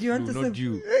the one with Do you want flu, to not say-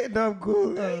 you. No, I'm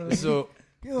cool.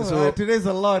 So today's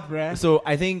a lot, bruh. So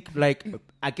I think like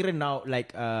Akira now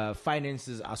like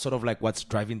finances are sort of like what's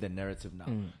driving the narrative now.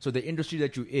 So the industry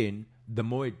that you're in, the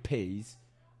more it pays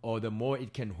or the more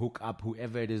it can hook up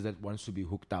whoever it is that wants to be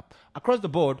hooked up. Across the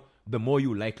board, the more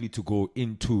you're likely to go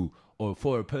into or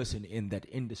for a person in that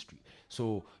industry.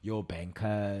 So your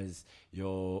bankers,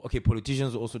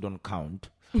 politicians also don't count.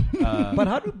 But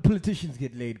how do politicians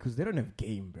get laid? Because they don't have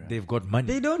game, bruh. They've got money.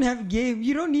 They don't have game.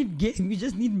 You don't need game. You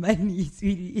just need money,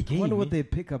 sweetie. I wonder what their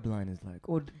pickup line is like.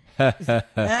 Or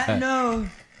No.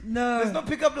 there's no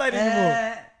pickup line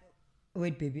anymore.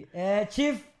 Wait, baby.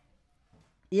 Chief.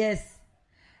 Yes.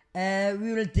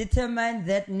 We will determine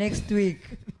that next week.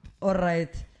 All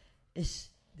right. Ish,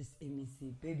 this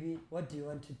MEC, baby. What do you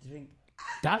want to drink?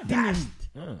 Finished.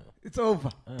 It's over.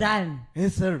 Done.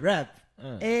 It's a wrap.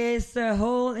 It's a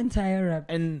whole entire wrap.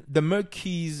 And the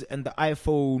Merkeys and the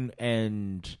iPhone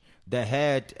and the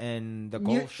hat and the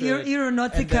golf shirt.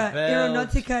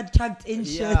 Aeronautica tucked in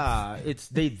shirts. Yeah,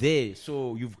 they there.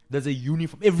 So there's a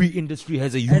uniform. Every industry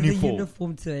has a Has a uniform.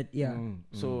 uniform to it, yeah.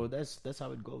 So that's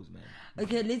how it goes, man.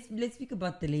 Okay, let's speak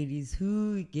about the ladies.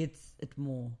 Who gets it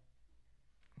more?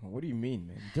 What do you mean,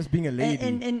 man? Just being a lady.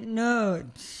 And no,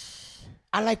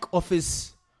 I like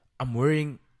office. I'm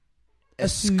wearing a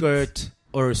suit. skirt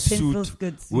or a Pencil suit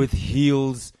skirt suit. with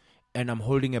heels, and I'm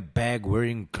holding a bag,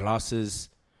 wearing glasses.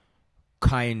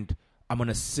 I'm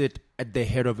gonna sit at the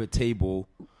head of a table.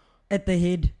 at the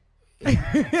head.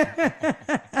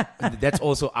 That's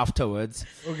also afterwards.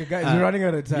 Okay, guys, we're running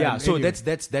out of time. Yeah, so Anyway.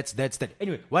 that's that.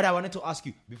 Anyway, what I wanted to ask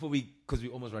you before because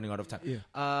we're almost running out of time.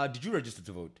 Yeah. Did you register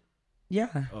to vote? Yeah.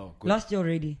 Oh, good. Last year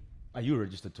already. Are you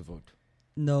registered to vote?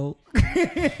 No.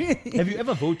 Have you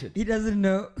ever voted? He doesn't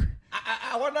know.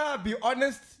 I want to be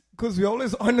honest, because we're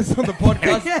always honest on the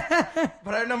podcast.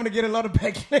 But I know I'm going to get a lot of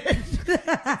backlash.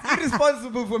 It's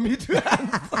irresponsible for me to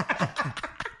answer.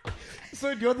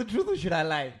 So, do you want the truth or should I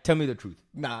lie? Tell me the truth.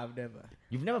 Nah, I've never.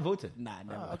 You've never voted? Nah,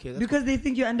 never. Okay. That's Because they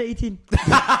think you're under 18.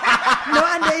 No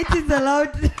under 18s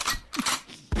allowed.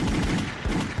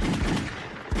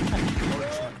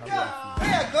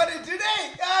 I got it today.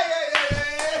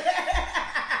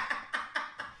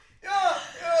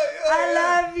 I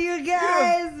love you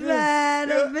guys,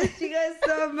 man. I miss you guys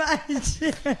so much.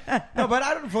 No, but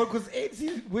I don't vote because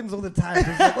AC wins all the time.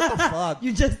 It's like, what the fuck?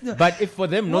 You just know. But if for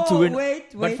them not to win,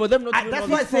 wait. for them not to win, That's all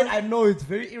why I this- said I know it's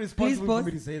very irresponsible Please for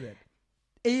me pause. to say that.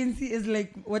 ANC is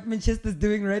like what Manchester's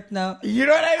doing right now. You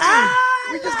know what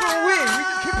I mean? We just gonna win. We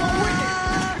just keep on winning.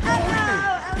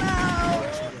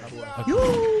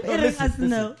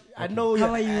 Arsenal. I know. How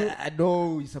are you? I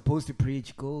know you're supposed to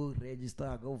preach. Go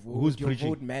register. Go vote. Who's Your preaching?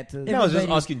 vote matters. No, I was just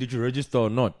Everybody- asking, did you register or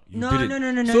not? You No.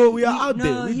 didn't. So we are out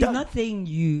there. No, We he's done. not saying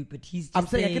you, but he's just I'm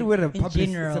saying I can wear a in public.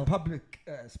 general. It's a public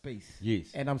space. Yes.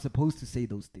 And I'm supposed to say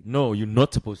those things. No, you're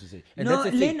not supposed to say. And No,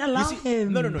 that's the thing. Len, allow You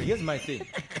him. No. Here's my thing.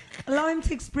 Allow him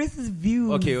to express his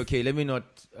views. Okay. Let me not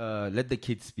let the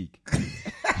kids speak.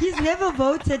 He's never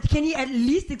voted. Can he at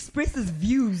least express his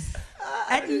views?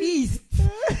 At least.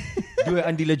 Do a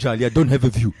Andile Jali. I don't have a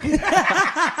view. I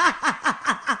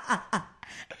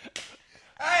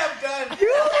am done.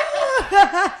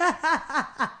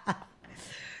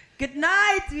 Good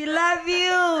night. We love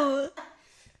you.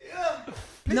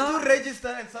 Please No. do register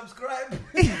and subscribe to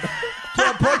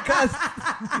our podcast.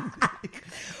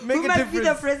 Make Who a must be the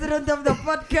difference. president of the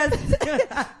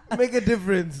podcast? Make a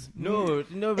difference. No,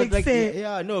 but like, Except-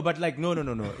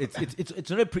 no. It's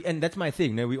not a and that's my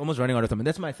thing. We're almost running out of time, and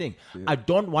that's my thing. I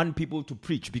don't want people to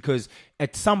preach because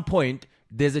at some point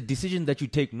there's a decision that you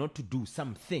take not to do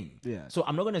something. Yeah. So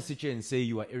I'm not gonna sit here and say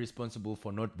you are irresponsible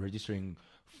for not registering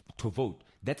to vote.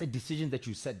 That's a decision that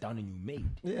you sat down and you made.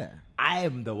 Yeah. I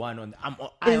am the one on. On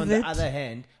Is the it? other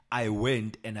hand, I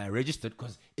went and I registered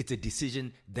because it's a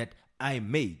decision that I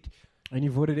made. And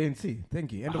you voted ANC.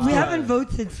 Thank you. End of We story. haven't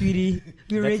voted, sweetie.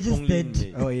 We That's only registered.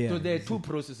 me. Oh, yeah. So there are two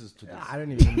processes to this. I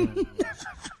don't even know.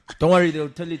 Don't worry, they'll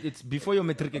tell it. It's before your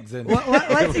matric exam.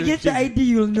 Once you get your ID,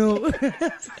 you'll know.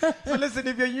 So listen,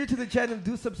 if you're new to the channel,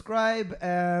 do subscribe.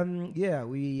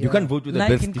 You can vote with a Like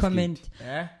birth and certificate. comment.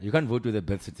 You can vote with a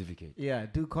birth certificate. Yeah,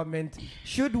 do comment.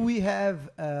 Should we have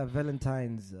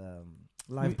Valentine's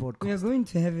live We are podcast? going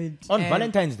to have it. On And-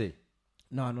 Valentine's Day.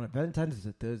 No, Valentine's is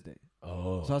a Thursday.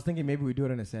 Oh. So I was thinking maybe we do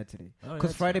it on a Saturday. Oh,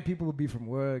 Because that's Friday people will be from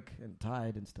work and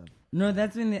tired and stuff. No,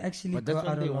 that's when they actually But go that's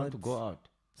out when they a want to lot. go out.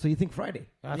 So you think Friday?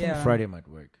 I think Yeah. Friday might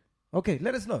work. Okay,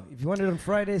 let us know. If you want it on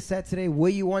Friday, Saturday,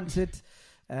 where you want it.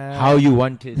 How you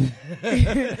want it.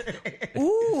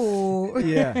 Ooh.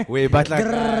 Yeah. Wait, but like,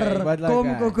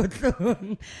 Kom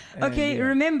kokotlong. Okay, yeah.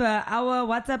 remember our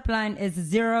WhatsApp line is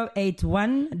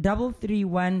 081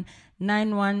 331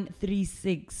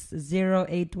 9136.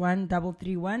 081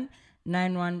 331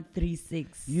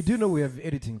 9136. You do know we have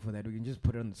editing for that. We can just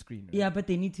put it on the screen. Right? Yeah, but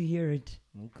they need to hear it.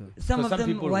 Okay. Some 'Cause of some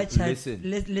them people watch us. listen.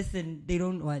 Listen, they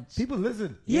don't watch. People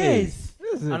listen. Yes.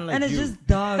 Listen. Unlike And it's you. just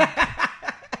dog.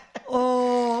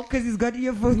 Oh, because he's got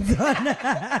earphones on.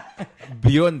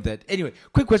 Beyond that. Anyway,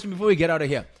 quick question before we get out of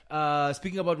here.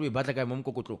 Speaking about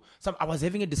I was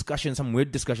having a discussion, some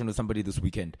weird discussion with somebody this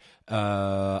weekend.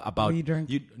 About Were you drunk?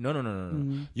 No.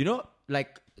 Mm-hmm. You know,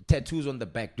 like tattoos on the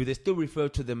back. Do they still refer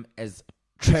to them as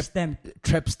Bitch stamp.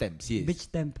 trap stamps? Yes. Bitch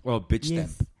stamp. Or bitch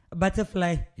Yes. stamp.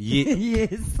 Butterfly. Yeah.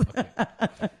 Yes.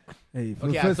 Hey, for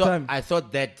Okay, the I first thought, time. I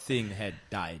thought that thing had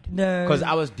died. No. Because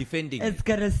I was defending It's it.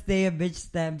 gonna stay a bitch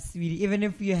stamp, sweetie. Even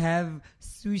if you have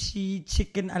sushi,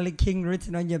 chicken, a la king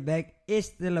written on your back, it's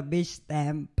still a bitch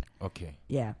stamp. Okay.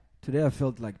 Yeah. Today I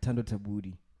felt like Tando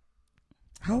Tabudi.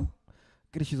 How?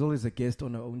 Because she's always a guest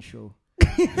on her own show.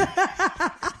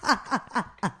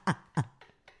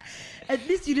 At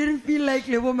least you didn't feel like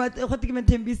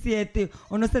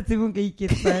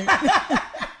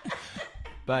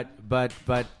But,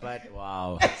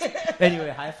 wow. Anyway,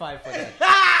 high five for that.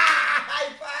 High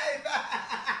five!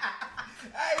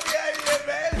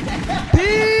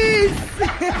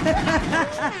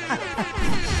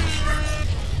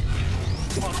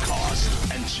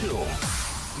 Podcast and chill.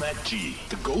 MacG,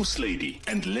 the Ghost Lady,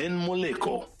 and Len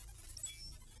Moleko.